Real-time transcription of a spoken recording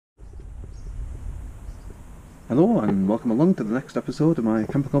Hello and welcome along to the next episode of my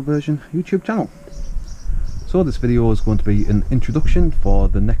camper conversion YouTube channel. So this video is going to be an introduction for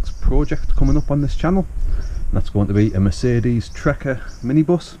the next project coming up on this channel. And that's going to be a Mercedes Treka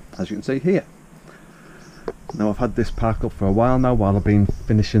Minibus, as you can see here. Now I've had this parked up for a while now while I've been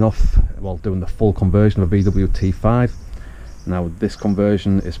finishing off, doing the full conversion of a VW T5. Now this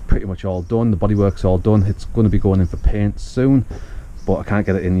conversion is pretty much all done, the bodywork's all done, it's going to be going in for paint soon. But I can't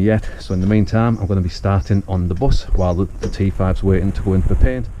get it in yet, so in the meantime I'm going to be starting on the bus while the T5's waiting to go in for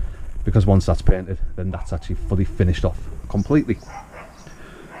paint, because once that's painted then that's actually fully finished off completely.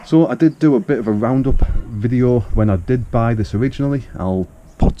 So I did do a bit of a roundup video when I did buy this originally. I'll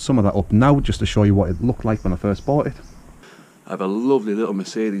put some of that up now just to show you what it looked like when I first bought it. I have a lovely little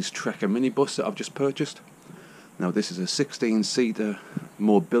Mercedes Treka Minibus that I've just purchased. Now this is a 16-seater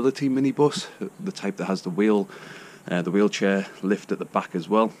mobility minibus, the type that has the wheelchair lift at the back as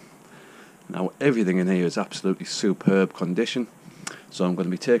well. Now everything in here is absolutely superb condition, so I'm going to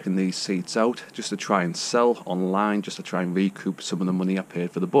be taking these seats out just to try and sell online, just to try and recoup some of the money I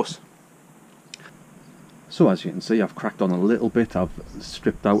paid for the bus. So as you can see, I've cracked on a little bit, I've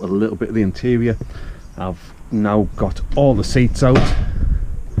stripped out a little bit of the interior, I've now got all the seats out.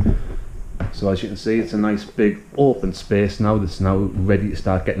 So as you can see, it's a nice big open space now that's now ready to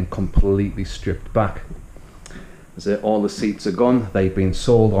start getting completely stripped back. All the seats are gone, they've been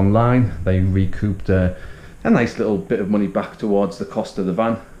sold online, they recouped a nice little bit of money back towards the cost of the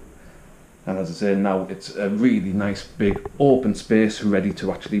van. And as I say, now it's a really nice big open space ready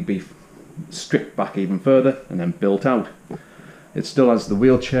to actually be stripped back even further and then built out. It still has the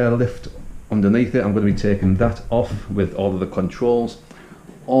wheelchair lift underneath it. I'm going to be taking that off with all of the controls.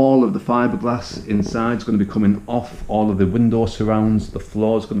 All of the fiberglass inside is going to be coming off, all of the window surrounds, the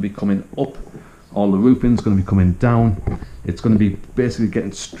floor is going to be coming up. All the roofing is going to be coming down. It's going to be basically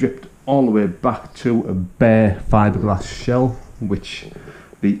getting stripped all the way back to a bare fiberglass shell, which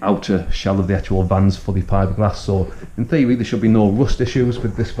the outer shell of the actual van's fully fiberglass. So in theory there should be no rust issues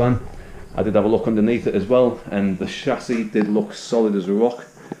with this van. I did have a look underneath it as well, and the chassis did look solid as a rock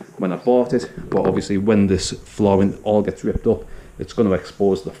when I bought it, but obviously when this flooring all gets ripped up, it's going to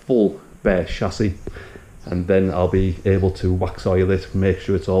expose the full bare chassis. And then I'll be able to wax oil it, make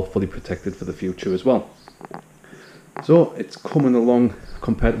sure it's all fully protected for the future as well. So it's coming along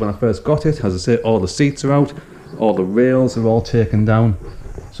compared to when I first got it. As I say, all the seats are out, all the rails are all taken down.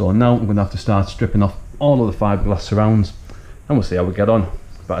 So now I'm going to have to start stripping off all of the fiberglass surrounds, and we'll see how we get on.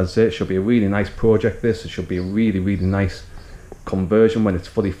 But as I say, it should be a really nice project this. It should be a really nice conversion when it's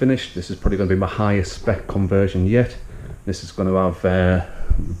fully finished. This is probably going to be my highest spec conversion yet. This is going to have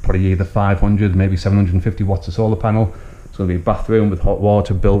probably either 500, maybe 750 watts of solar panel. It's going to be a bathroom with hot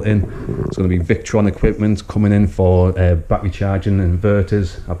water built in. It's going to be Victron equipment coming in for battery charging,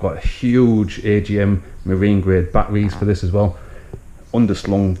 inverters. I've got huge AGM marine grade batteries for this as well.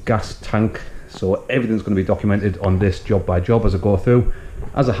 Underslung gas tank. So everything's going to be documented on this job by job as I go through,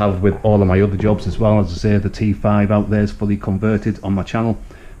 as I have with all of my other jobs as well. As I say, the T5 out there is fully converted on my channel.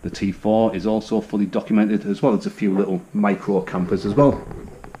 The T4 is also fully documented, as well as a few little micro campers as well.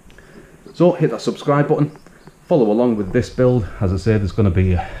 So hit that subscribe button, follow along with this build. As I said, there's going to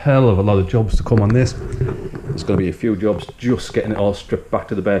be a hell of a lot of jobs to come on this. There's going to be a few jobs just getting it all stripped back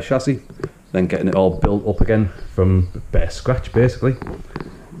to the bare chassis, then getting it all built up again from bare scratch basically.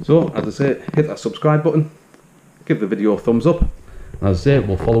 So as I say, hit that subscribe button, give the video a thumbs up, and as I say,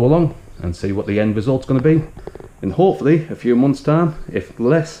 we'll follow along and see what the end result's going to be. In hopefully a few months time, if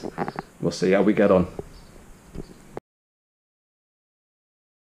less, we'll see how we get on.